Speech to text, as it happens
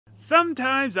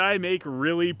Sometimes I make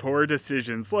really poor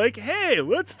decisions, like, hey,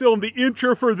 let's film the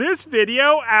intro for this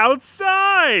video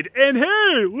outside, and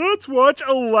hey, let's watch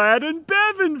Aladdin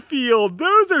Bevanfield.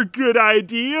 Those are good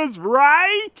ideas,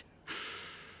 right?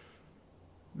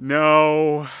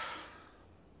 No.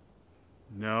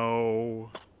 No.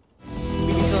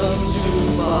 We come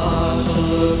too far to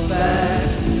look back.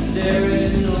 There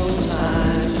is no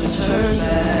time to turn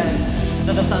back.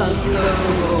 The thunder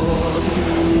roars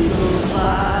through the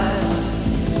flies.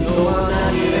 No, I'm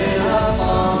not giving up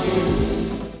on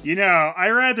you. You know, I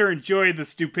rather enjoy the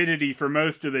stupidity for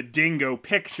most of the Dingo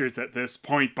pictures at this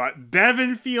point, but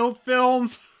Bevanfield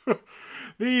films?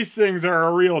 These things are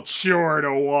a real chore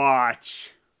to watch.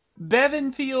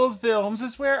 Bevanfield Films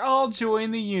is where all joy in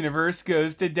the universe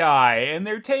goes to die, and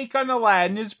their take on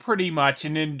Aladdin is pretty much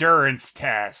an endurance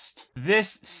test.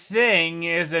 This thing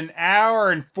is an hour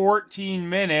and 14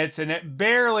 minutes, and it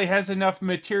barely has enough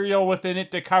material within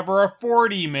it to cover a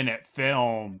 40-minute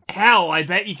film. Hell, I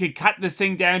bet you could cut this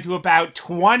thing down to about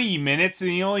 20 minutes, and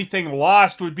the only thing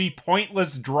lost would be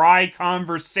pointless, dry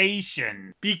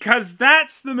conversation. Because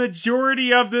that's the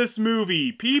majority of this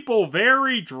movie. People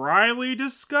very dryly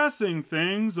discussing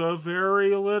things of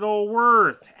very little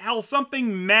worth. Hell,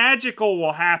 something magical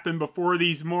will happen before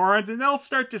these morons, and they'll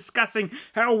start discussing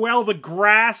how well the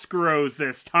grass grows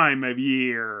this time of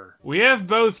year. We have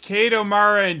both Kate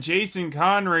O'Mara and Jason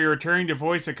Connery returning to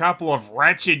voice a couple of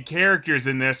wretched characters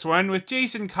in this one, with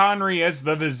Jason Connery as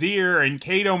the Vizier and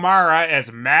Kate O'Mara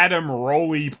as Madam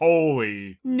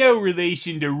Roly-Poly. No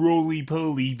relation to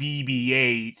Roly-Poly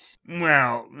BB-8.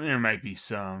 Well, there might be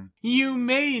some. You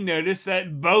may notice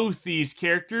that both these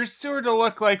characters sort of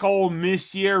look like old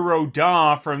Monsieur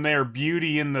Rodin from their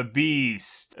Beauty and the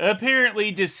Beast.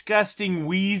 Apparently disgusting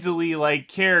Weasley-like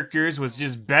characters was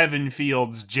just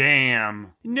Bevanfield's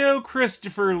jam. No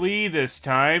Christopher Lee this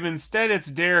time, instead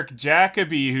it's Derek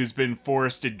Jacobi who's been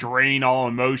forced to drain all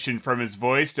emotion from his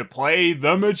voice to play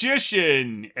the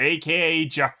Magician, aka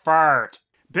Jafar.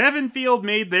 Bevanfield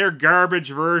made their garbage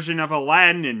version of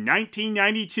Aladdin in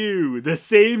 1992, the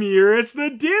same year as the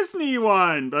Disney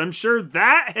one, but I'm sure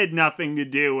that had nothing to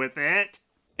do with it.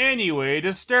 Anyway,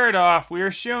 to start off, we are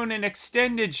shown an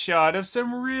extended shot of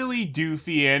some really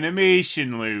doofy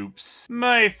animation loops.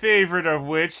 My favorite of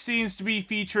which seems to be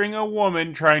featuring a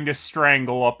woman trying to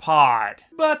strangle a pot.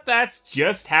 But that's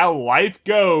just how life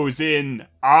goes in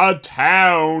a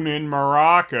town in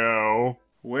Morocco.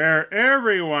 Where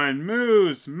everyone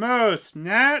moves most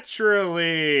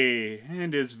naturally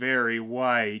and is very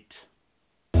white.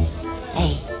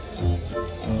 Hey.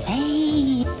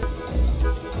 Hey.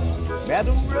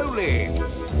 Madam Rowley,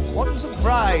 what a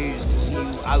surprise to see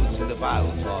you out and about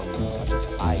on such a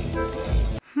fine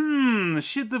day.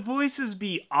 Should the voices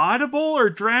be audible or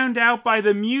drowned out by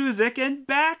the music and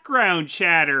background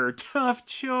chatter? Tough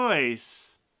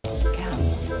choice. Come.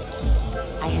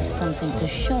 I have something to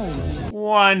show you.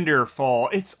 Wonderful.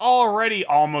 It's already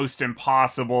almost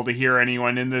impossible to hear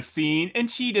anyone in the scene, and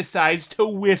she decides to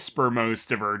whisper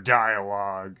most of her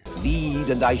dialogue. Lead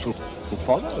and I shall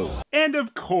follow. And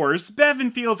of course,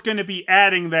 Bevanfield's gonna be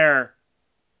adding their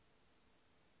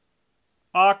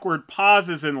awkward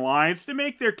pauses in lines to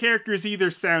make their characters either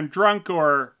sound drunk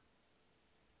or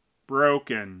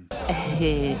broken.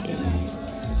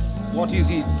 What is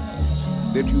it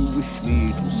that you wish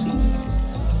me to see?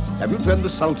 Have you turned the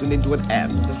Sultan into an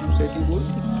ant, as you said you would?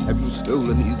 Have you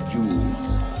stolen his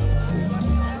jewels?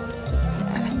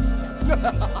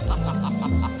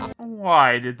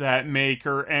 Why did that make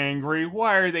her angry?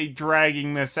 Why are they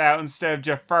dragging this out instead of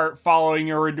Jafar following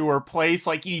her into her place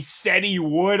like he said he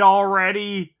would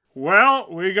already? Well,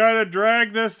 we gotta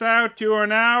drag this out to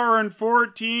an hour and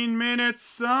 14 minutes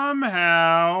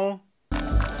somehow.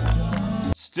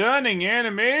 Stunning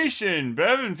animation!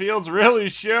 Bevanfield's really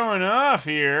showing off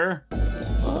here.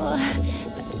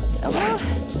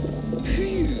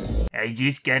 I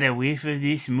just got a whiff of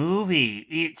this movie.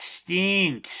 It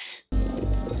stinks.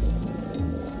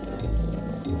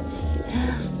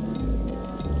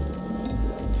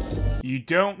 You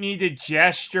don't need to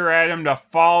gesture at him to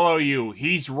follow you.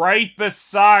 He's right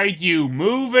beside you.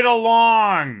 Move it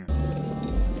along.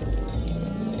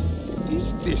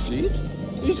 Is this it?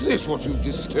 Is this what you've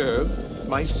disturbed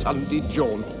my Sunday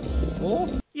jaunt for?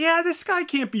 Yeah, this guy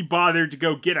can't be bothered to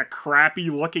go get a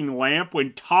crappy-looking lamp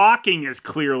when talking is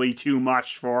clearly too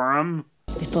much for him.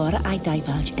 Before I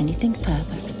divulge anything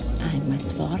further, I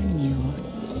must warn you.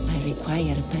 I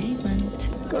require payment.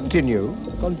 Continue.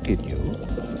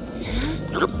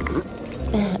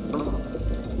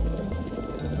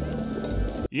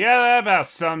 Yeah, that about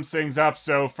sums things up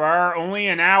so far. Only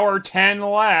an hour 10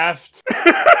 left.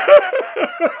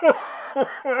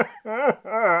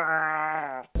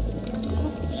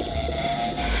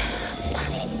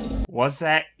 Was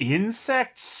that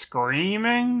insect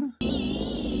screaming?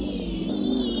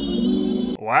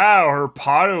 Wow, her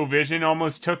Potto vision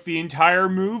almost took the entire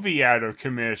movie out of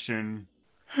commission.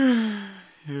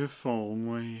 If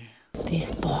only.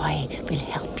 This boy will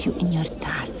help you in your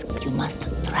task. You must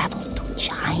travel to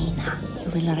China. You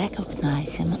will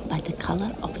recognize him by the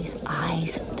color of his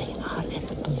eyes. They are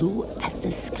as blue as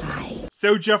the sky.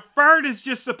 So Jafar is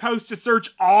just supposed to search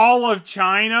all of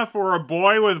China for a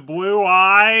boy with blue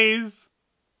eyes?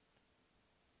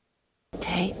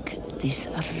 Take this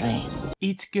ring.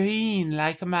 It's green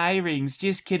like my rings,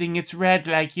 just kidding, it's red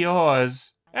like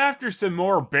yours. After some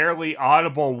more barely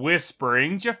audible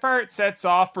whispering, Jafar sets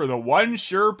off for the one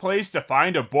sure place to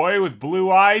find a boy with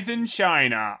blue eyes in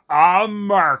China, a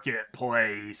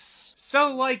marketplace.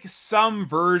 So like some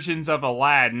versions of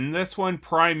Aladdin, this one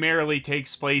primarily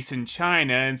takes place in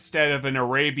China instead of an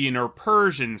Arabian or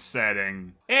Persian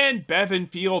setting. And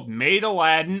Bevanfield made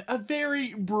Aladdin a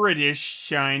very British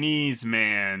Chinese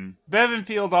man.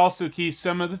 Bevanfield also keeps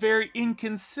some of the very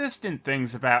inconsistent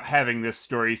things about having this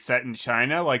story set in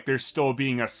China, like there still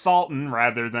being a sultan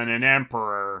rather than an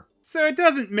emperor. So it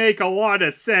doesn't make a lot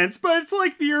of sense, but it's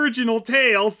like the original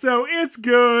tale, so it's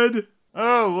good.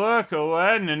 Oh look,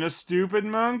 Aladdin and a stupid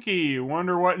monkey.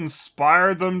 Wonder what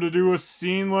inspired them to do a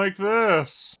scene like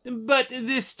this. But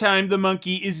this time the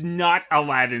monkey is not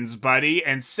Aladdin's buddy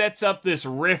and sets up this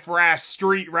riff-raff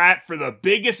street rat for the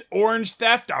biggest orange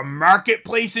theft a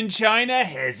marketplace in China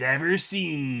has ever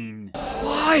seen.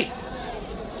 Why?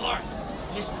 Lord,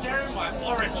 you're staring my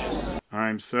oranges.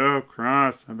 I'm so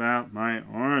cross about my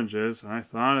oranges, I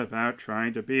thought about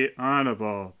trying to be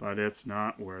audible, but it's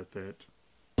not worth it.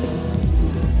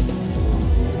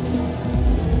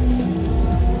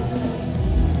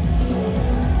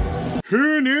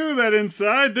 Who knew that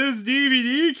inside this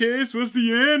DVD case was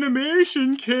the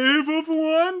animation Cave of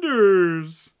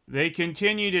Wonders? They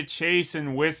continue to chase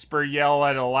and whisper yell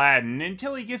at Aladdin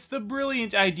until he gets the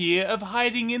brilliant idea of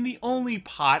hiding in the only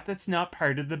pot that's not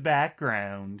part of the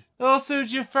background. Also,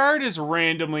 Jafar is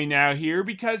randomly now here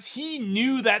because he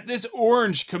knew that this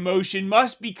orange commotion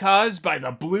must be caused by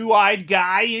the blue-eyed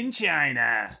guy in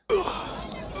China.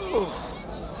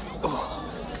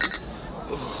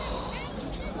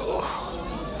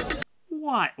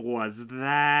 What was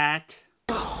that?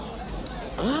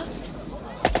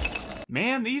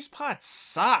 Man, these pots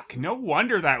suck. No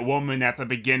wonder that woman at the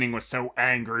beginning was so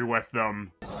angry with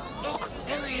them. Look,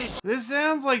 there he is. This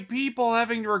sounds like people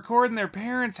having to record in their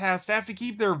parents' house to have to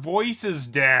keep their voices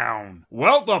down.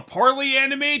 Well, the poorly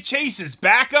animated chase is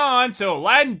back on, so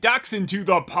Aladdin ducks into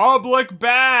the public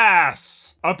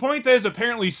baths. A point that is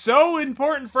apparently so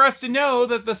important for us to know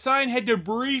that the sign had to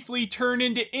briefly turn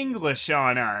into English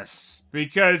on us.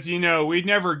 Because, you know, we'd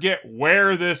never get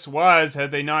where this was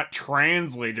had they not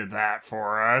translated that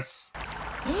for us.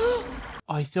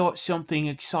 I thought something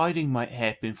exciting might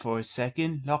happen for a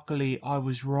second. Luckily, I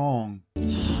was wrong. How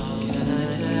can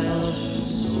I tell?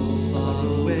 So far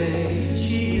away,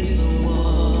 she is the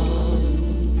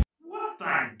one. What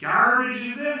the garbage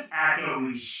is this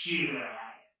echoey shit?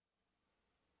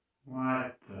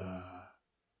 What the...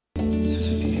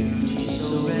 Beauty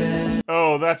so rare.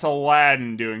 Oh, that's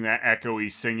Aladdin doing that echoey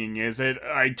singing, is it?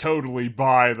 I totally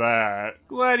buy that.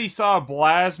 Glad he saw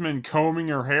Blasman combing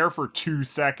her hair for 2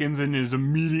 seconds and is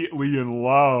immediately in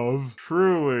love.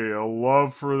 Truly, a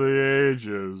love for the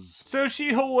ages. So she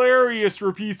hilarious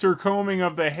repeats her combing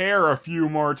of the hair a few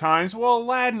more times while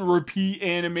Aladdin repeat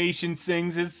animation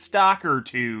sings his stalker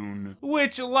tune.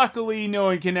 Which luckily no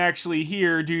one can actually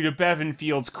hear due to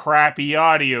Bevanfield's crappy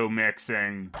audio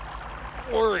mixing.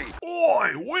 Oi!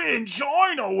 Oi, we in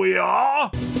China we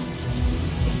are!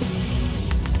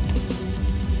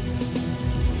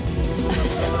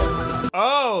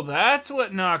 Oh, that's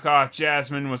what knockoff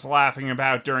Jasmine was laughing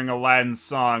about during Aladdin's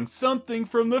song. Something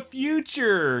from the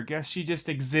future. Guess she just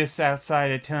exists outside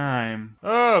of time.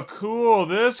 Oh, cool.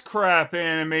 This crap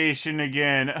animation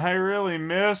again. I really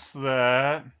missed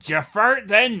that. Jafar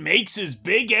then makes his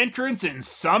big entrance and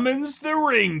summons the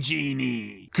ring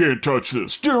genie. Can't touch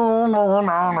this.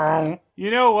 You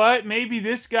know what? Maybe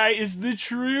this guy is the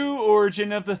true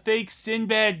origin of the fake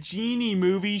Sinbad genie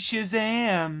movie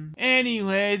Shazam.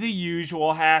 Anyway, the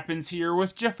usual happens here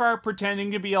with Jafar pretending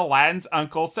to be Aladdin's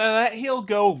uncle so that he'll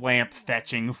go lamp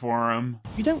fetching for him.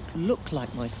 You don't look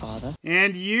like my father.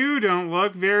 And you don't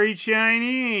look very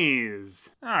Chinese.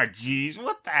 Oh geez,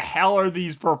 what the hell are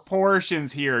these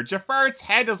proportions here? Jafar's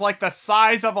head is like the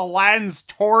size of Aladdin's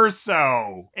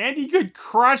torso. And he could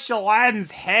crush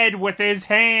Aladdin's head with his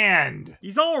hand. dog.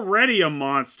 He's already a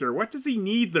monster. What does he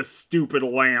need the stupid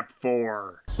lamp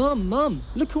for? Mum,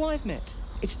 look who I've met.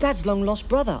 It's Dad's long-lost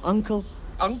brother, Uncle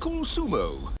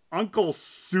Sumo. Uncle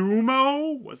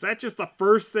Sumo? Was that just the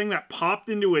first thing that popped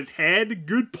into his head?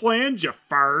 Good plan,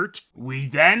 Jafart. We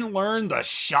then learn the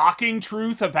shocking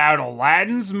truth about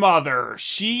Aladdin's mother.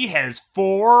 She has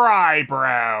 4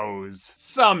 eyebrows.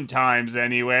 Sometimes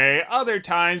anyway. Other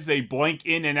times they blink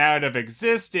in and out of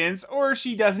existence, or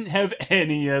she doesn't have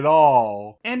any at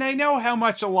all. And I know how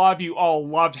much a lot of you all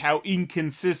loved how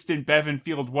inconsistent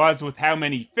Bevanfield was with how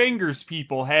many fingers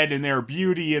people had in their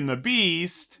Beauty and the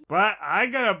Beast, but I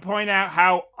gotta point out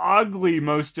how ugly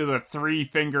most of the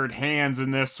 3-fingered hands in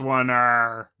this one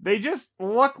are. They just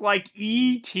look like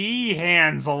E.T.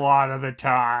 hands a lot of the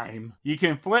time. You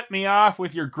can flip me off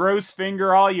with your gross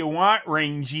finger all you want,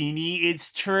 Ring Genie,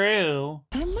 it's true.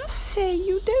 I must say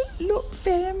you don't look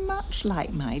very much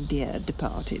like my dear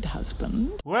departed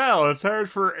husband. Well, it's hard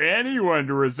for anyone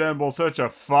to resemble such a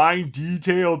fine,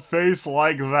 detailed face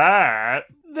like that.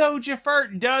 Though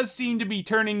Jafart does seem to be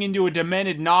turning into a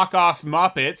demented knockoff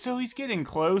Muppet, so he's getting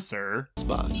closer.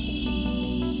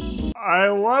 I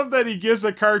love that he gives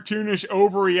a cartoonish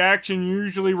overreaction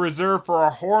usually reserved for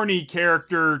a horny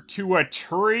character to a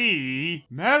tree.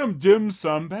 Madam Dim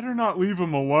Sum better not leave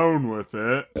him alone with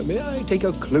it. May I take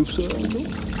a closer look?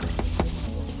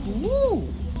 Ooh.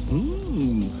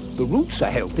 The roots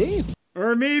are healthy.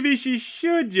 Or maybe she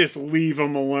should just leave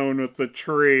him alone with the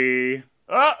tree.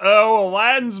 Uh-oh,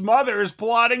 Aladdin's mother is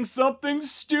plotting something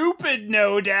stupid,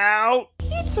 no doubt.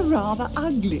 It's a rather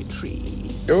ugly tree.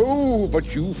 Oh,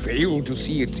 but you fail to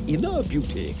see its inner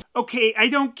beauty. Okay, I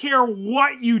don't care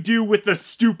what you do with the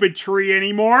stupid tree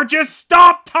anymore. Just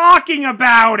stop talking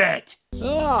about it!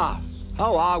 Ah,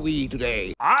 how are we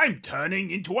today? I'm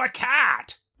turning into a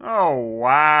cat. Oh,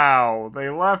 wow. They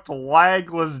left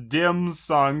legless Dim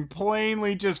Sum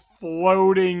plainly just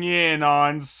floating in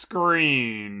on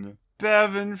screen.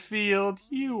 Bevanfield,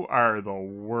 you are the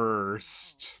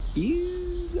worst.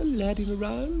 Is Aladdin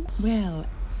around? Well,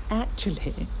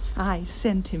 actually, I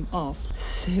sent him off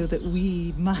so that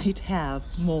we might have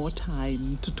more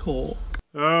time to talk.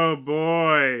 Oh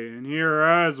boy, and here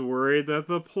I was worried that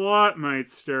the plot might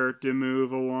start to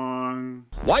move along.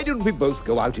 Why don't we both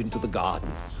go out into the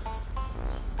garden?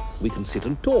 We can sit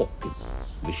and talk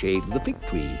in the shade of the fig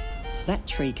tree. That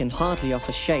tree can hardly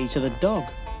offer shade to the dog.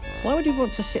 Why would we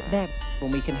want to sit there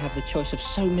when we can have the choice of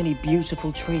so many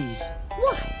beautiful trees?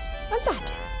 Why,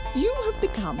 Aladdin, you have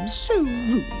become so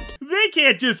rude. They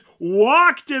can't just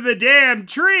walk to the damn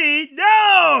tree.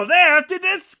 No, they have to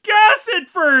discuss it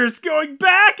first, going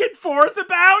back and forth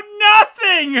about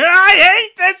nothing. I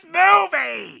hate this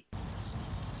movie.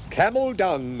 Camel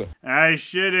dung. I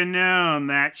should have known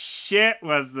that shit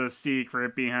was the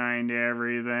secret behind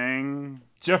everything.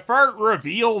 Jafart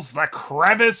reveals the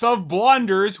crevice of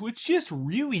blunders, which just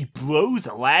really blows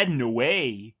Aladdin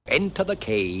away. Enter the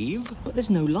cave. But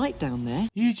there's no light down there.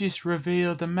 You just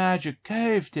revealed a magic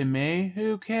cave to me.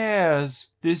 Who cares?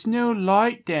 There's no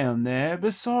light down there.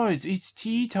 Besides, it's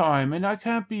tea time and I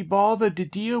can't be bothered to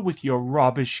deal with your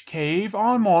rubbish cave.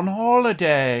 I'm on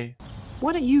holiday.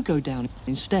 Why don't you go down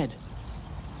instead?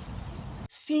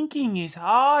 Sinking is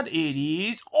hard, it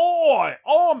is.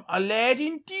 I'm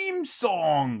Aladdin Dim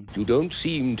Sum. You don't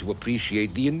seem to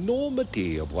appreciate the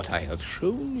enormity of what I have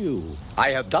shown you. I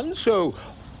have done so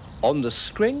on the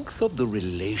strength of the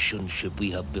relationship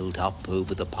we have built up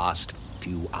over the past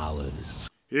few hours.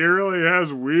 He really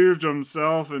has weaved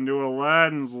himself into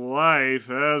Aladdin's life,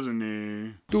 hasn't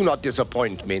he? Do not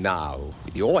disappoint me now.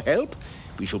 With your help,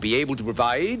 we shall be able to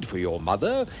provide for your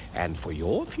mother and for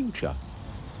your future.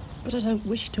 But I don't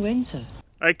wish to enter.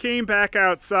 I came back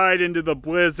outside into the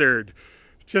blizzard,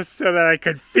 just so that I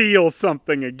could feel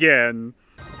something again.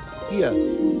 Here,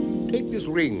 take this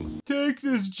ring. Take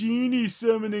this genie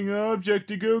summoning object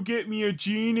to go get me a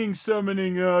genie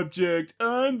summoning object.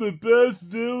 I'm the best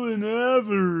villain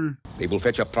ever. They will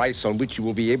fetch a price on which you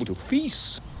will be able to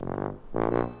feast.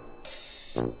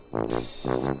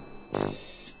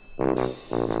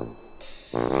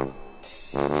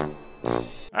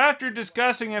 After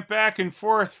discussing it back and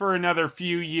forth for another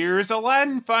few years,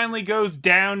 Aladdin finally goes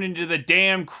down into the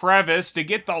damn crevice to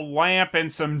get the lamp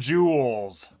and some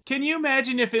jewels. Can you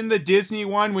imagine if in the Disney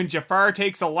one, when Jafar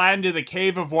takes Aladdin to the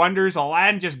Cave of Wonders,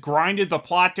 Aladdin just grinded the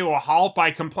plot to a halt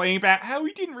by complaining about how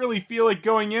he didn't really feel like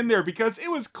going in there because it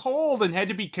was cold and had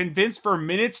to be convinced for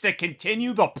minutes to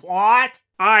continue the plot?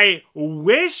 I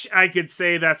wish I could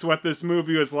say that's what this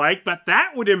movie was like, but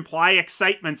that would imply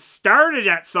excitement started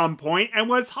at some point and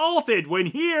was halted, when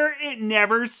here it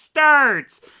never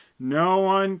starts. No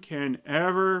one can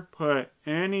ever put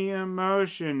any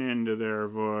emotion into their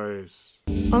voice.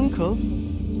 Uncle,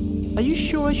 are you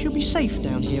sure I should be safe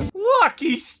down here? Look,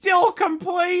 he's still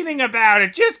complaining about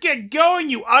it. Just get going,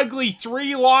 you ugly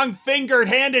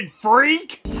three-long-fingered-handed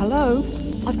freak. Hello?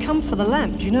 I've come for the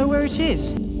lamp. Do you know where it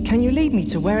is? Can you lead me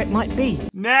to where it might be?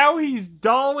 Now he's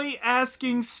dully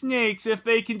asking snakes if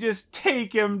they can just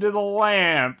take him to the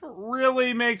lamp.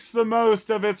 Really makes the most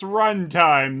of its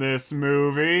runtime, this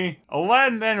movie.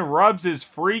 Aladdin then rubs his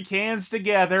freak hands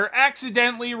together,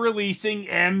 accidentally releasing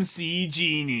MC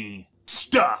Genie.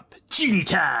 Stop! Genie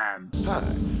time! Hi,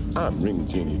 I'm Ring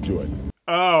Genie Jordan.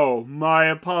 Oh, my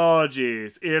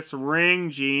apologies. It's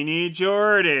Ring Genie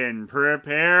Jordan.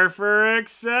 Prepare for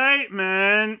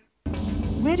excitement.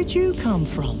 Where did you come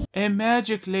from? A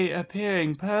magically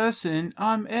appearing person.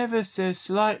 I'm ever so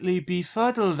slightly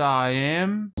befuddled, I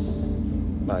am.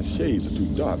 My shades are too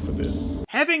dark for this.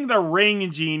 Having the ring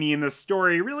genie in the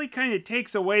story really kind of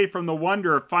takes away from the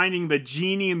wonder of finding the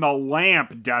genie in the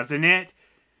lamp, doesn't it?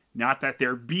 Not that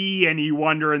there be any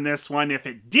wonder in this one if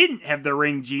it didn't have the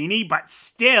ring genie, but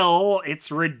still, it's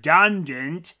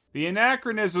redundant. The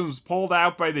anachronisms pulled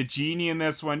out by the genie in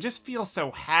this one just feel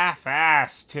so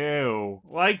half-assed, too.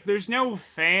 Like, there's no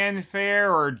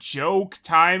fanfare or joke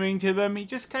timing to them, he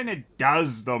just kinda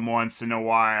does them once in a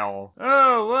while.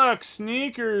 Oh, look,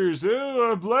 sneakers, ooh,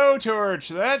 a blowtorch,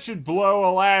 that should blow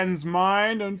Aladdin's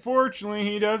mind. Unfortunately,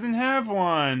 he doesn't have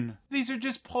one. These are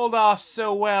just pulled off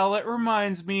so well, it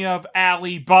reminds me of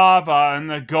Alibaba and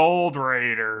the Gold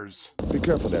Raiders. Be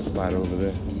careful of that spider over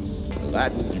there.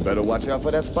 Aladdin, you better watch out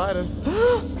for that spider.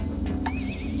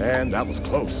 And that was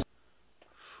close.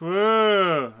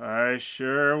 Phew, I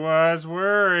sure was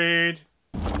worried.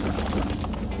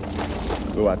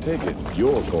 So I take it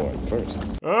you're going first.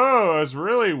 Oh, I was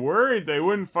really worried they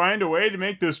wouldn't find a way to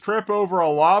make this trip over a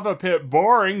lava pit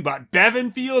boring, but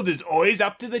Bevanfield is always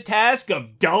up to the task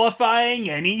of dullifying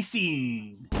any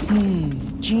scene.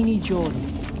 Genie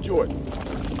Jordan. Jordan.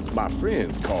 My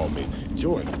friends call me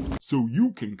Jordan. So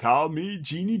you can call me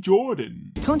Genie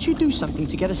Jordan. Can't you do something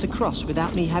to get us across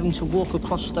without me having to walk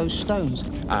across those stones?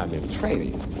 I'm in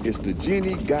training. It's the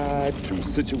Genie Guide to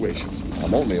Situations.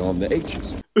 I'm only on the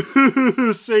H's.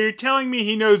 So you're telling me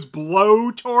he knows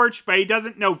blowtorch, but he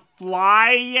doesn't know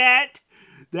fly yet?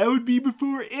 That would be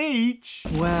before H.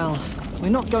 Well, we're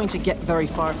not going to get very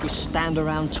far if we stand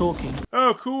around talking.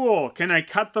 Oh, cool. Can I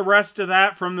cut the rest of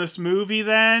that from this movie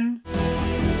then?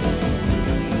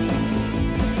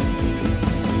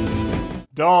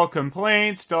 Dull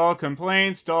complaints, dull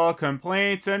complaints, dull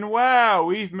complaints, and wow,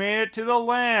 we've made it to the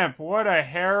lamp. What a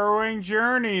harrowing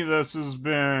journey this has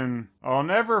been. I'll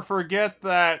never forget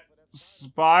that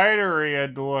spider he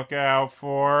had to look out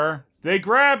for. They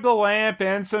grab the lamp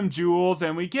and some jewels,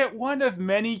 and we get one of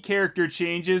many character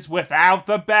changes without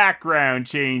the background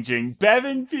changing.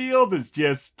 Bevanfield is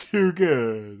just too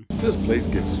good. This place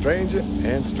gets stranger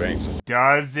and stranger.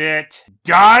 Does it?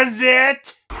 Does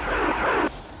it?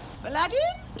 Aladdin?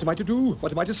 What am I to do?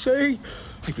 What am I to say?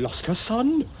 I've lost her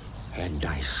son, and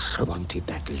I so wanted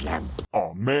that lamp.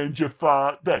 Oh man,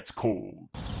 Jafar, that's cold.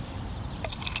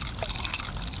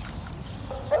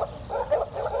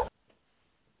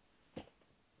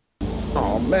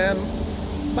 Oh man,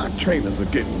 my trainers are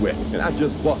getting wet, and I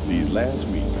just bought these last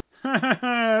week.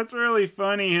 It's really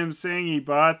funny him saying he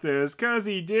bought this, 'cause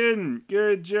he didn't.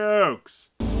 Good jokes.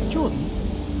 Jordan,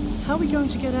 how are we going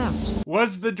to get out?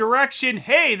 Was the direction,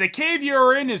 hey, the cave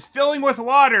you're in is filling with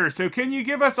water, so can you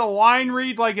give us a line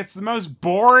read like it's the most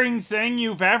boring thing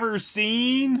you've ever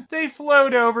seen? They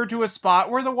float over to a spot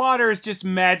where the water has just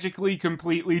magically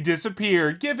completely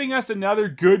disappeared, giving us another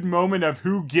good moment of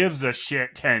who gives a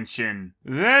shit tension.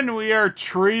 Then we are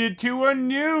treated to a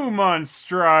new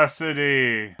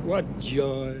monstrosity. What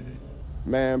joy.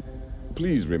 Ma'am,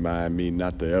 please remind me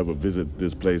not to ever visit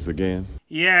this place again.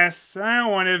 Yes, I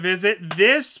don't want to visit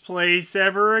this place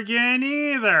ever again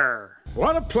either.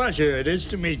 What a pleasure it is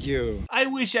to meet you. I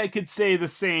wish I could say the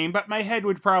same, but my head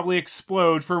would probably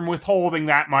explode from withholding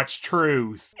that much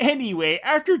truth. Anyway,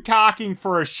 after talking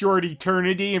for a short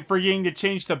eternity and forgetting to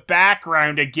change the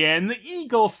background again, the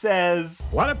eagle says,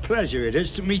 What a pleasure it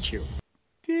is to meet you.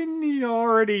 Didn't he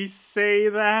already say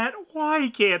that? Why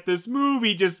can't this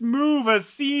movie just move a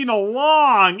scene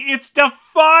along? It's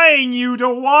defying you to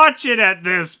watch it at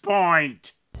this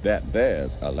point.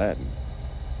 There's Aladdin.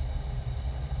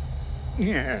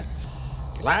 Yeah.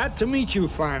 Glad to meet you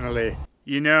finally.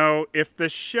 You know, if The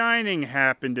Shining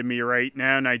happened to me right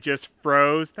now and I just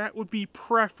froze, that would be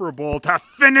preferable to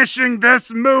finishing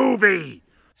this movie.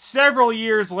 Several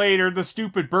years later, the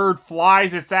stupid bird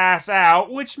flies its ass out,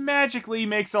 which magically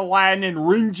makes Aladdin and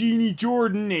Ring Genie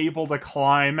Jordan able to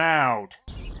climb out.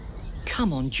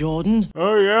 Come on, Jordan.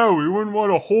 Oh yeah, we wouldn't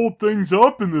want to hold things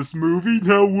up in this movie,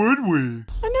 now would we?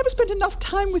 I never spent enough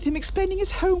time with him explaining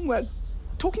his homework,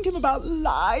 talking to him about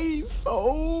life.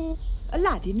 Oh,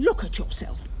 Aladdin, look at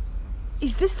yourself.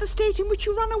 Is this the state in which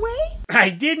you run away? I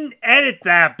didn't edit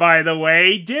that, by the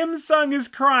way. Dim Sung is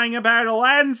crying about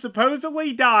Aladdin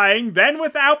supposedly dying, then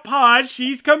without pause,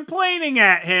 she's complaining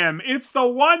at him. It's the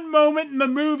one moment in the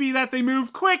movie that they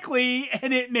move quickly,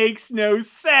 and it makes no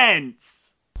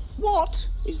sense. What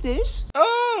is this?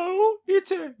 Oh,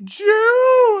 it's a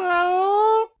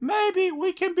jewel! Maybe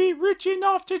we can be rich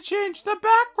enough to change the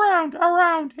background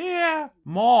around here.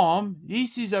 Mom,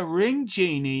 this is a ring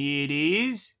genie, it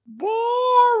is. Boring!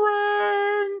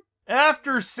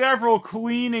 After several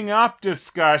cleaning up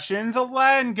discussions,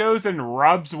 Aladdin goes and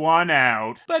rubs one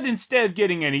out. But instead of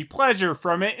getting any pleasure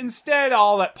from it, instead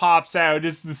all that pops out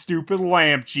is the stupid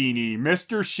lamp genie,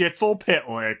 Mr.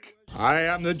 Schitzel-Pitlick. I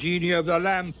am the genie of the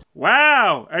lamp.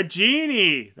 Wow, a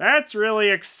genie. That's really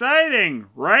exciting.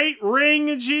 Right,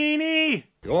 Ring Genie?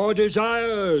 Your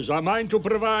desires are mine to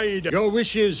provide. Your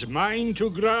wishes mine to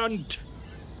grant.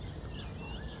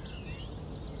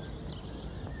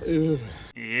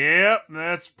 Yep,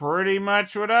 that's pretty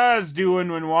much what I was doing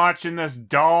when watching this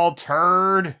dull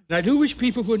turd. I do wish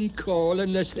people wouldn't call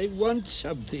unless they want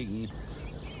something.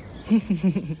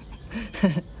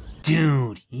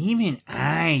 Dude, even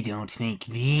I don't think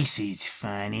this is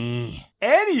funny.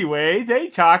 Anyway, they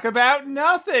talk about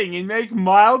nothing and make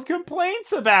mild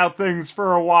complaints about things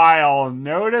for a while.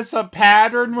 Notice a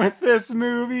pattern with this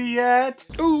movie yet?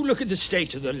 Oh, look at the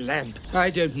state of the lamp.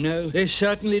 I don't know. They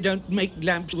certainly don't make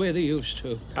lamps where they used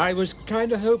to. I was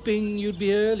kind of hoping you'd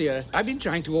be earlier. I've been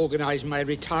trying to organize my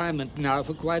retirement now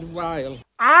for quite a while.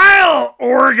 I'll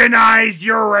organize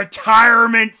your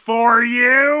retirement for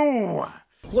you!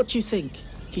 What do you think?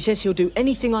 He says he'll do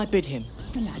anything I bid him.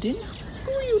 Aladdin,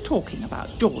 who are you talking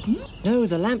about, Jordan? No,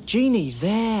 the lamp genie,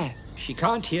 there. She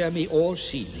can't hear me or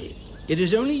see me. It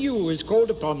is only you who has called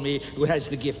upon me who has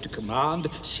the gift to command,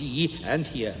 see, and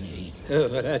hear me. Oh,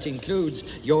 that includes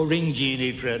your ring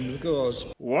genie friend, of course.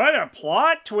 What a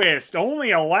plot twist!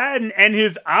 Only Aladdin and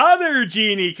his other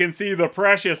genie can see the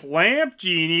precious lamp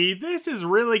genie. This is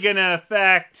really gonna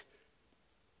affect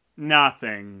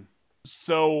nothing.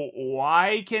 So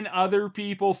why can other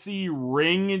people see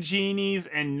ring genies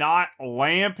and not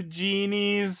lamp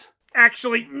genies?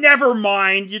 Actually, never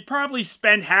mind. You'd probably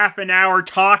spend half an hour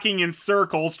talking in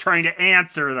circles trying to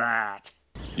answer that.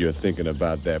 You're thinking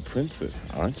about that princess,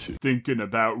 aren't you? Thinking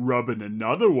about rubbing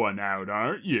another one out,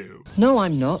 aren't you? No,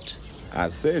 I'm not. I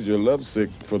said you're lovesick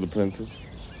for the princess.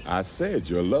 I said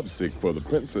you're lovesick for the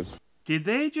princess. Did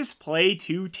they just play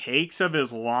 2 takes of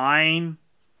his line?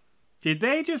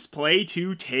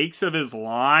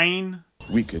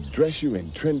 We could dress you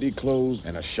in trendy clothes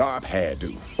and a sharp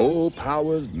hairdo. Old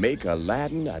powers make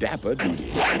Aladdin a dapper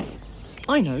duty.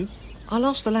 I know. I'll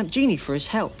ask the lamp genie for his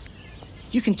help.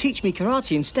 You can teach me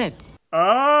karate instead.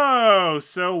 Oh,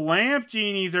 so lamp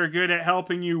genies are good at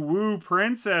helping you woo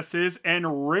princesses,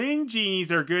 and ring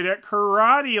genies are good at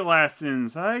karate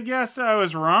lessons. I guess I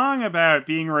was wrong about it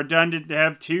being redundant to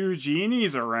have 2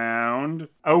 genies around.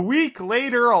 A week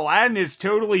later, Aladdin is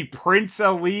totally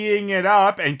Prince-Aleeing it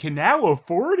up and can now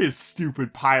afford his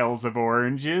stupid piles of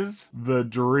oranges. The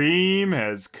dream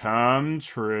has come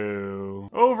true.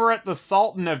 Over at the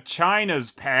Sultan of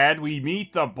China's pad, we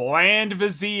meet the bland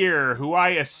vizier, who I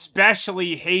especially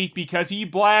hate because he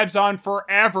blabs on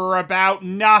forever about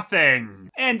nothing.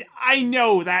 And I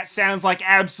know that sounds like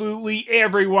absolutely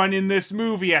everyone in this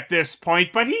movie at this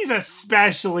point, but he's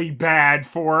especially bad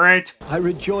for it. I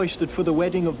rejoice that for the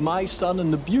wedding of my son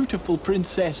and the beautiful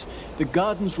princess, the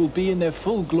gardens will be in their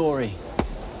full glory.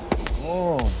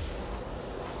 Oh.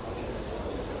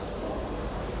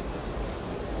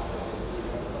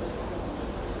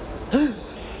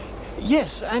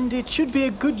 Yes, and it should be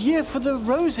a good year for the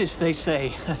roses, they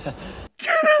say.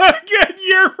 Good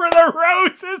year for the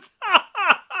roses!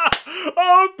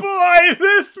 Oh boy,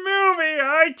 this movie,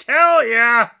 I tell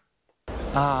ya!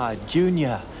 Ah,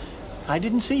 Junior. I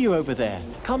didn't see you over there.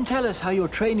 Come tell us how your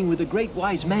training with the great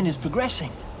wise men is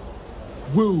progressing.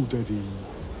 Whoa, Daddy.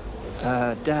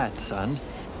 Dad, son.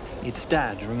 It's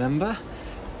Dad, remember?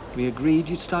 We agreed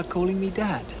you'd start calling me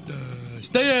Dad.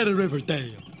 Stay out of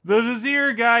Riverdale. The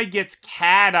Vizier guy gets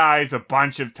cat eyes a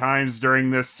bunch of times during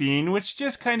this scene, which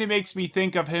just kind of makes me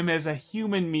think of him as a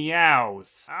human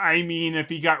Meowth. I mean, if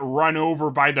he got run over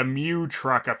by the Mew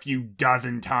truck a few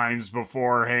dozen times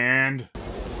beforehand.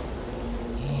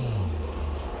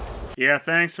 Yeah,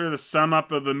 thanks for the sum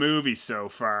up of the movie so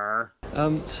far.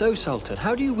 So Sultan,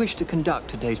 how do you wish to conduct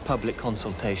today's public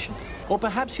consultation? Or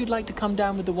perhaps you'd like to come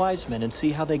down with the wise men and see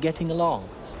how they're getting along?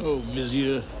 Oh,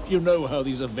 Vizier, you know how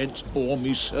these events bore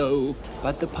me so.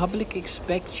 But the public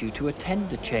expects you to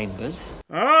attend the chambers.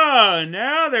 Oh,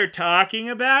 now they're talking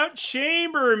about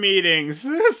chamber meetings.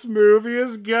 This movie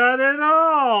has got it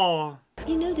all.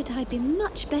 You know that I'd be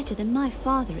much better than my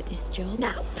father at this job.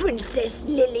 Now, Princess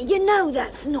Lily, you know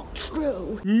that's not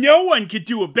true. No one could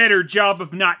do a better job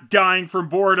of not dying from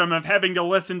boredom of having to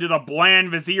listen to the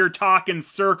bland Vizier talk in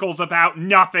circles about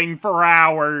nothing for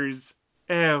hours.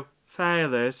 Oh,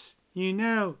 Phelous, you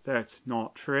know that's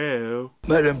not true.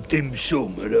 Madame Dim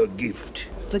Sum had a gift.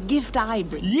 The gift I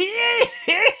bring.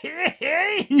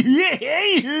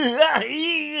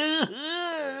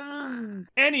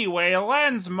 Anyway,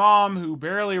 Aladdin's mom, who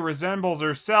barely resembles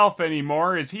herself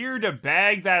anymore, is here to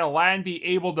beg that Aladdin be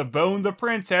able to bone the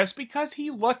princess because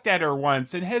he looked at her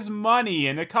once and has money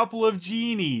and a couple of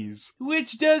genies.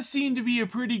 Which does seem to be a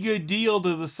pretty good deal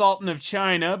to the Sultan of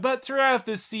China, but throughout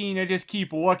the scene I just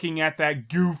keep looking at that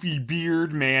goofy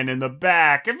beard man in the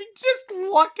back. I mean, just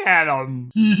look at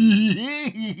him.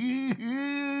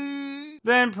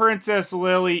 Then Princess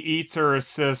Lily eats her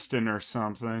assistant or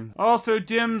something. Also,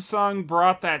 Dim Sum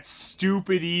brought that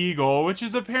stupid eagle, which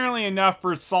is apparently enough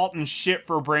for Sultan Shit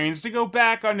for Brains to go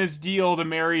back on his deal to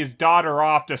marry his daughter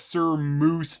off to Sir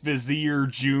Moose Vizier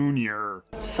Jr.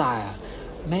 Sire,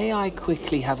 may I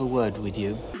quickly have a word with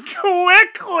you?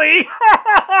 Quickly!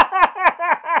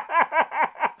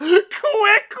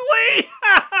 Quickly!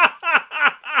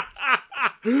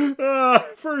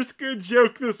 First good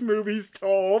joke this movie's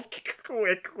told.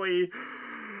 Quickly.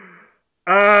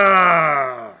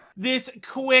 This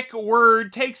quick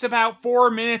word takes about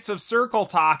 4 minutes of circle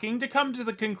talking to come to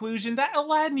the conclusion that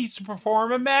Aladdin needs to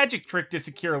perform a magic trick to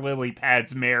secure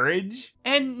Lilypad's marriage.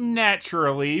 And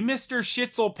naturally, Mr.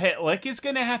 Schitzelpitlick is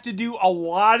gonna have to do a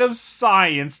lot of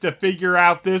science to figure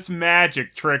out this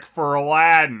magic trick for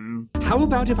Aladdin. How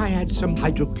about if I had some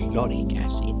hydrochloric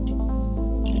acid?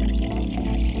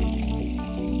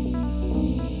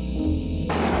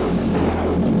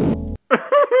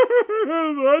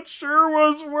 That sure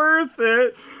was worth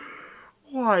it.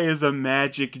 Why is a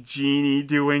magic genie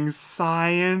doing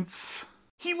science?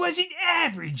 He was an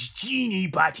average genie,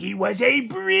 but he was a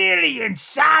brilliant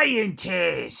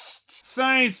scientist.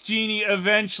 Science Genie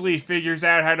eventually figures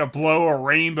out how to blow a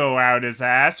rainbow out his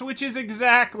ass, which is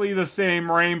exactly the same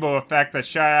rainbow effect that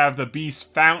shot out of the Beast's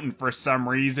fountain for some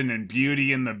reason in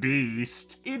Beauty and the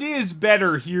Beast. It is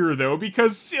better here though,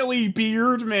 because silly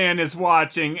Beard Man is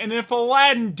watching, and if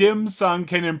Aladdin Dim Sum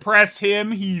can impress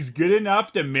him, he's good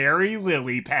enough to marry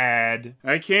Lilypad.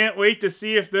 I can't wait to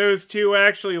see if those two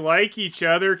actually like each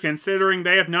other, considering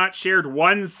they have not shared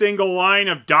one single line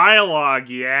of dialogue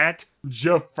yet.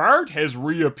 Jafar has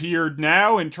reappeared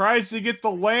now and tries to get the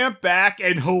lamp back,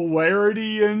 and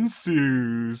hilarity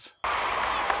ensues.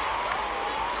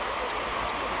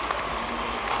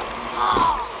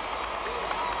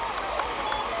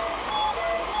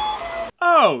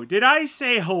 Oh, did I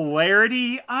say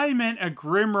hilarity? I meant a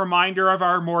grim reminder of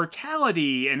our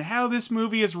mortality and how this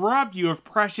movie has robbed you of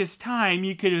precious time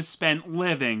you could have spent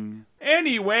living.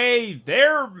 Anyway,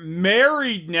 they're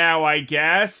married now, I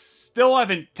guess. Still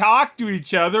haven't talked to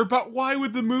each other, but why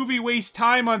would the movie waste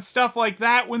time on stuff like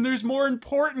that when there's more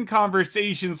important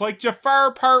conversations like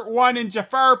Jafar Part 1 and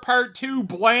Jafar Part 2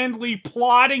 blandly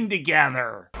plotting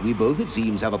together? We both, it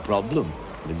seems, have a problem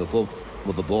in the form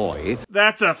of a boy.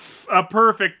 That's a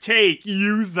perfect take.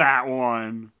 Use that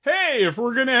one. Hey, if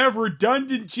we're gonna have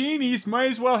redundant genies,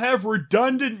 might as well have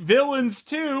redundant villains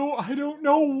too. I don't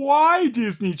know why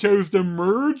Disney chose to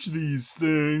merge these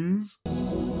things.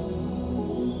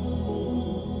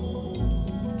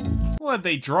 What,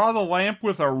 they draw the lamp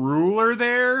with a ruler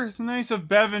there? It's nice of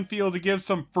Bevanfield to give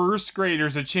some first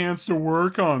graders a chance to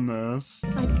work on this.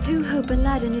 I do hope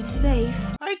Aladdin is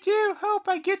safe. I do hope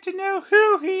I get to know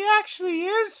who he actually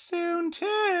is soon,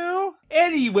 too.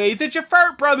 Anyway, the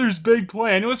Jafar brothers' big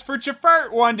plan was for Jafar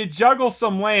 1 to juggle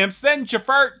some lamps, then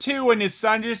Jafar 2 and his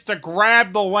son just to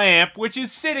grab the lamp, which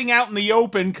is sitting out in the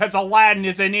open because Aladdin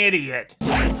is an idiot.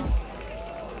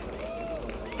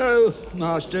 Oh,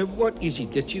 Master, what is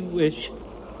it that you wish?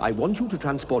 I want you to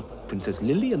transport Princess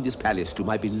Lily and this palace to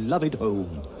my beloved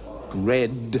home,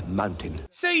 Red Mountain.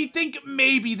 So you'd think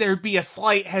maybe there'd be a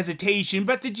slight hesitation,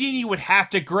 but the genie would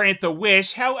have to grant the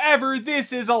wish. However,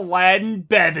 this is Aladdin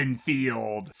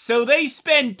Bevanfield. So they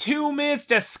spend 2 minutes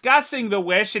discussing the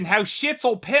wish and how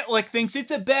Schitzelpitlick thinks it's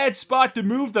a bad spot to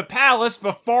move the palace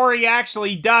before he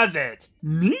actually does it.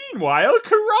 Meanwhile,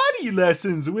 karate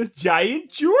lessons with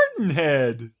Giant Jordan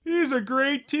Head. He's a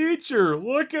great teacher.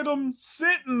 Look at him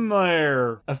sitting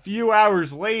there. A few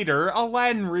hours later,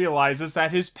 Aladdin realizes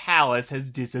that his palace has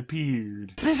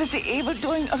disappeared. This is the evil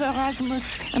doing of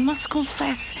Erasmus. I must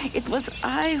confess, it was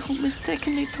I who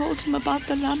mistakenly told him about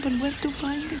the lamp and where to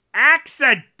find it.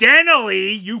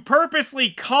 Accidentally, you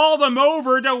purposely called him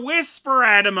over to whisper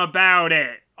at him about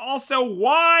it. Also,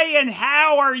 why and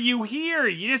how are you here?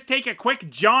 You just take a quick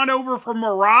jaunt over from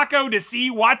Morocco to see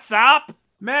what's up?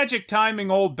 Magic timing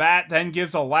old Bat then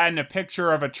gives Aladdin a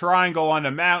picture of a triangle on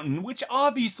a mountain, which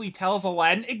obviously tells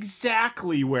Aladdin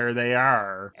exactly where they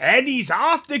are. And he's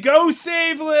off to go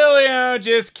save Lily. Oh,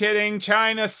 just kidding.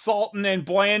 China Sultan and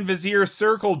Bland Vizier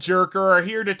Circle Jerker are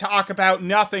here to talk about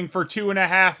nothing for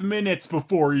 2.5 minutes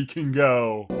before he can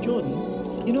go.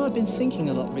 Jordan, you know I've been thinking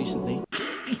a lot recently.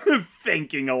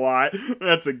 Thinking a lot.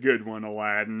 That's a good one,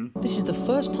 Aladdin. This is the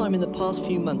first time in the past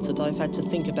few months that I've had to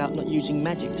think about not using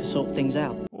magic to sort things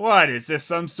out. What, is this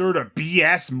some sort of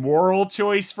BS moral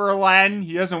choice for Aladdin?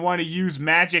 He doesn't want to use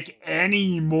magic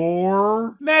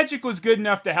anymore? Magic was good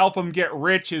enough to help him get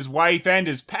rich, his wife, and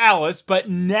his palace, but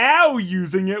now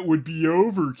using it would be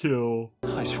overkill.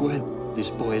 I swear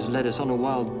this boy has led us on a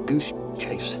wild goose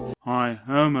chase. I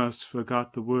almost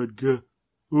forgot the word goose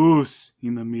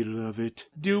in the middle of it.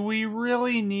 Do we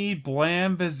really need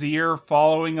Bland Vizier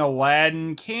following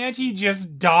Aladdin? Can't he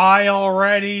just die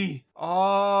already?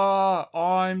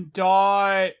 I'm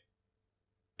dying.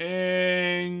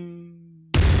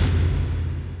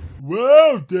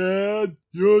 Wow, Dad,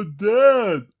 you're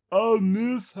dead. I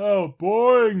miss how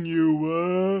boring you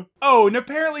were. Oh, and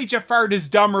apparently Jafar is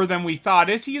dumber than we thought,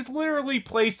 as he has literally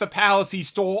placed the palace he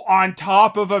stole on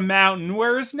top of a mountain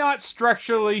where it's not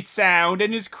structurally sound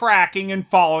and is cracking and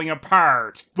falling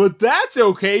apart. But that's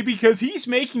okay because he's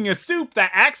making a soup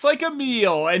that acts like a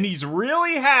meal and he's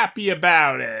really happy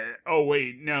about it. Oh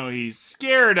wait, no, he's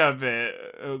scared of it.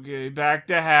 Okay, back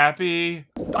to happy.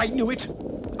 I knew it.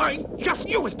 I just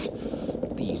knew it.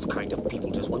 These kind of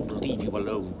people just won't leave you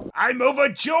alone. I'm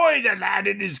overjoyed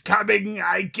Aladdin is coming,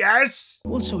 I guess.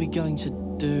 What are we going to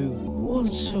do?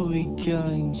 What are we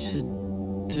going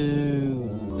to do?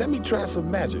 Let me try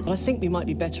some magic. I think we might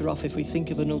be better off if we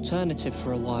think of an alternative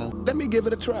for a while. Let me give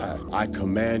it a try. I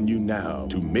command you now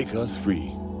to make us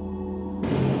free.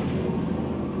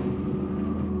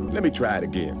 Let me try it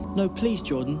again. No, please,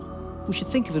 Jordan. We should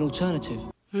think of an alternative.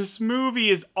 This movie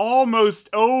is almost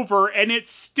over, and it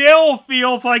still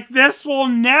feels like this will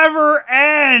never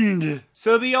end!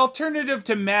 So the alternative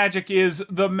to magic is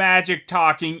the magic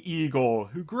talking eagle,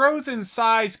 who grows in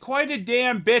size quite a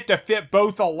damn bit to fit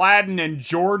both Aladdin and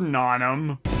Jordan on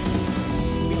him.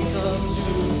 We've come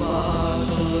too far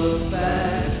to look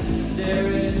back.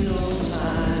 There is no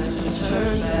time to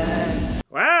turn back.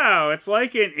 Wow, it's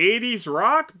like an 80s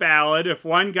rock ballad if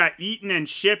one got eaten and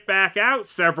shipped back out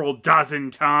several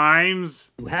dozen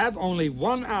times. You have only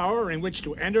 1 hour in which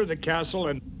to enter the castle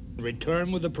and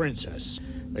return with the princess.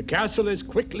 The castle is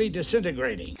quickly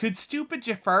disintegrating. Could stupid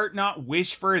Jafar not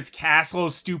wish for his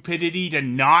castle's stupidity to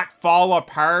not fall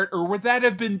apart, or would that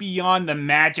have been beyond the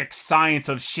magic science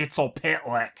of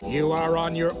Schitzelpitlick? You are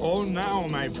on your own now,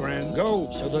 my friend.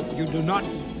 Go, so that you do not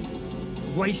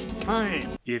waste time.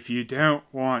 If you don't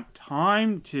want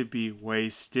time to be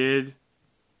wasted,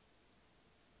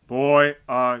 boy,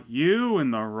 are you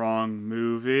in the wrong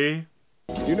movie.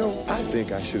 You know, I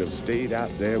think I should have stayed out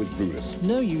there with Brutus.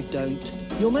 No, you don't.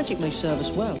 Your magic may serve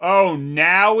us well. Oh,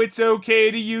 now it's okay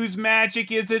to use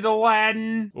magic, is it,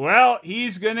 Aladdin? Well,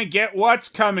 he's gonna get what's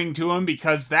coming to him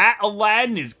because that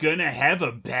Aladdin is gonna have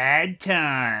a bad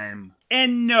time.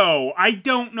 And no, I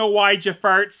don't know why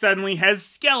Jafar suddenly has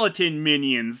skeleton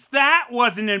minions. That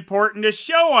wasn't important to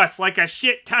show us, like a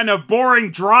shit ton of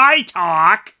boring dry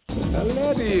talk.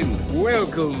 Aladdin,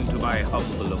 welcome to my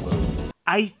humble abode.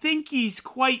 I think he's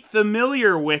quite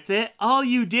familiar with it. All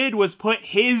you did was put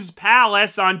his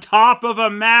palace on top of a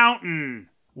mountain.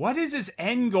 What is his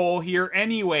end goal here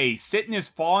anyway? Sit in his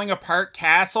falling apart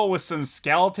castle with some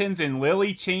skeletons and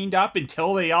Lily chained up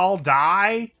until they all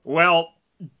die? Well,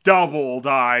 double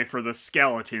die for the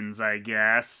skeletons, I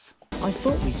guess. I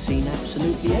thought we'd seen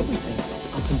absolutely everything,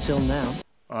 up until now.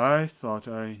 I thought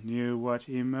I knew what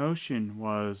emotion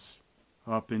was,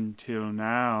 up until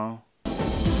now.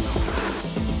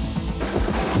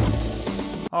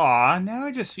 Aw, now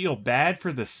I just feel bad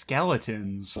for the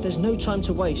skeletons. There's no time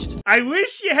to waste. I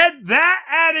wish you had that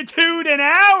attitude an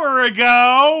hour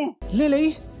ago!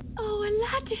 Lily? Oh,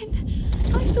 Aladdin!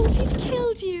 I thought he'd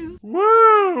killed you.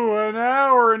 Woo! An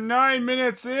hour and 9 29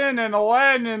 minutes in, and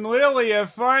Aladdin and Lily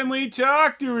have finally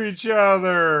talked to each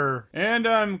other. And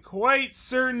I'm quite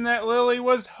certain that Lily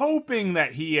was hoping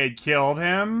that he had killed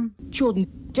him.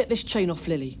 Jordan, get this chain off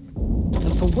Lily.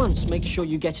 And for once, make sure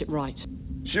you get it right.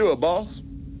 Sure, boss.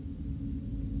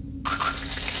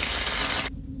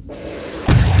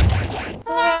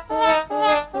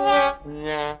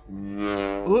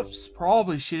 Oops,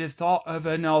 probably should have thought of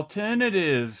an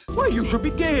alternative. Why, you should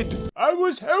be dead. I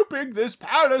was hoping this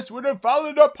palace would have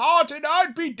fallen apart and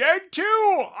I'd be dead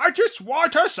too. I just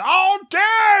want us all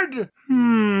dead.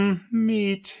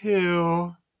 Me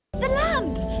too. The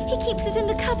lamp! He keeps it in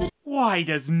the cupboard. Why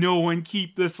does no one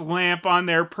keep this lamp on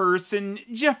their person?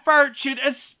 Jafar should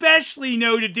especially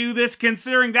know to do this,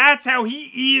 considering that's how he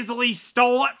easily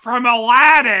stole it from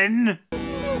Aladdin.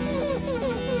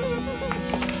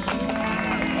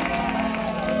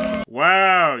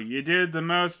 Wow, you did the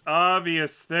most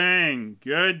obvious thing.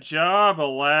 Good job,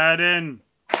 Aladdin.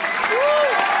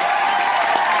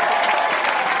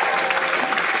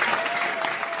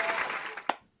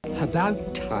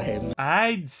 About time.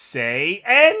 I'd say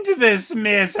end this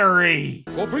misery.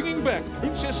 For bringing back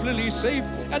Princess Lily safe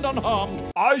and unharmed.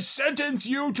 I sentence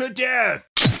you to death.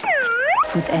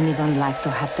 Would anyone like to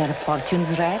have their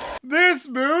fortunes read? This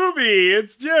movie,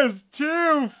 it's just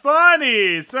too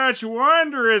funny. Such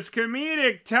wondrous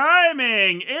comedic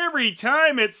timing. Every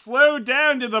time it slowed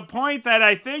down to the point that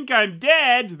I think I'm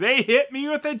dead, they hit me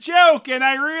with a joke and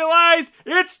I realize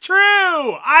it's true.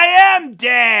 I am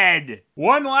dead.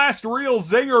 One last real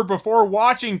zinger before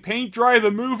watching paint dry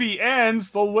the movie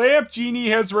ends. The lamp genie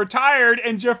has retired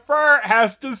and Jafar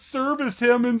has to service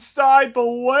him inside the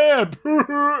lamp.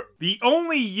 The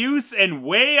only use and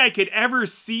way I could ever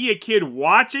see a kid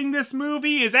watching this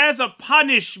movie is as a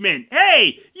punishment.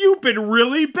 Hey, you've been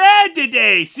really bad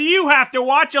today, so you have to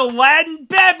watch Aladdin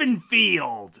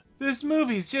Bevanfield. This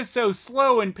movie's just so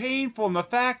slow and painful, and the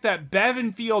fact that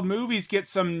Bevanfield movies get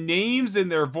some names in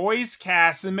their voice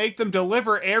casts and make them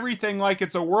deliver everything like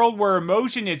it's a world where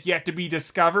emotion is yet to be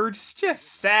discovered, it's just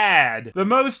sad. The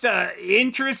most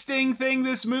interesting thing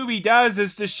this movie does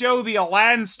is to show the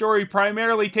Aladdin story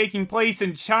primarily taking place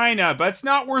in China, but it's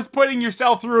not worth putting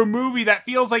yourself through a movie that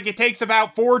feels like it takes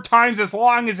about 4 times as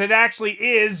long as it actually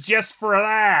is just for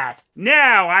that.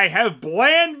 Now I have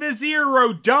Bland Vizier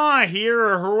Rodin here,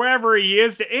 or whoever he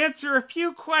is, to answer a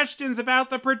few questions about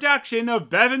the production of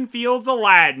Bevanfield's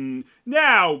Aladdin.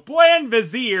 Now, Bland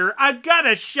Vizier, I've got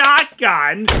a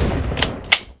shotgun.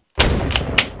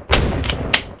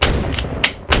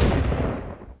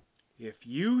 If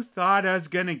you thought I was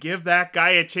gonna give that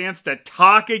guy a chance to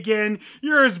talk again,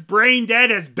 you're as brain dead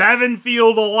as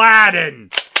Bevanfield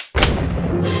Aladdin.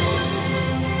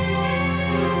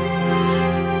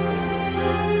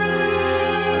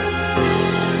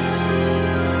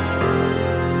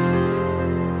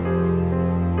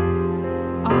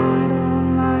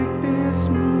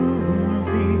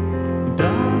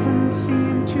 Doesn't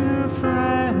seem too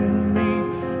friendly.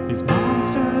 These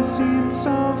monsters seem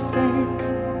so fake.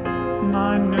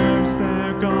 My nerves,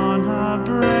 they're gonna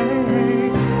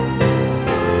break.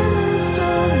 Please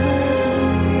don't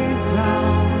let me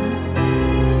down.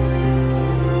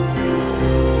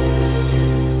 You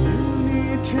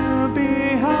need to be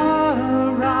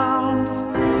around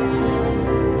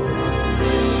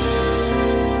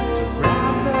to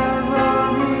grab that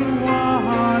running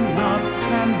one up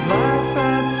and blast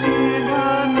that scene a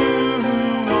new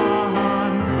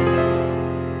one.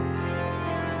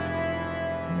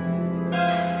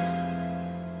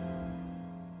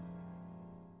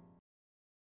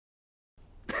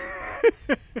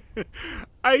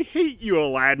 I hate you,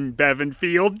 Aladdin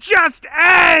Bevanfield. Just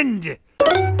end!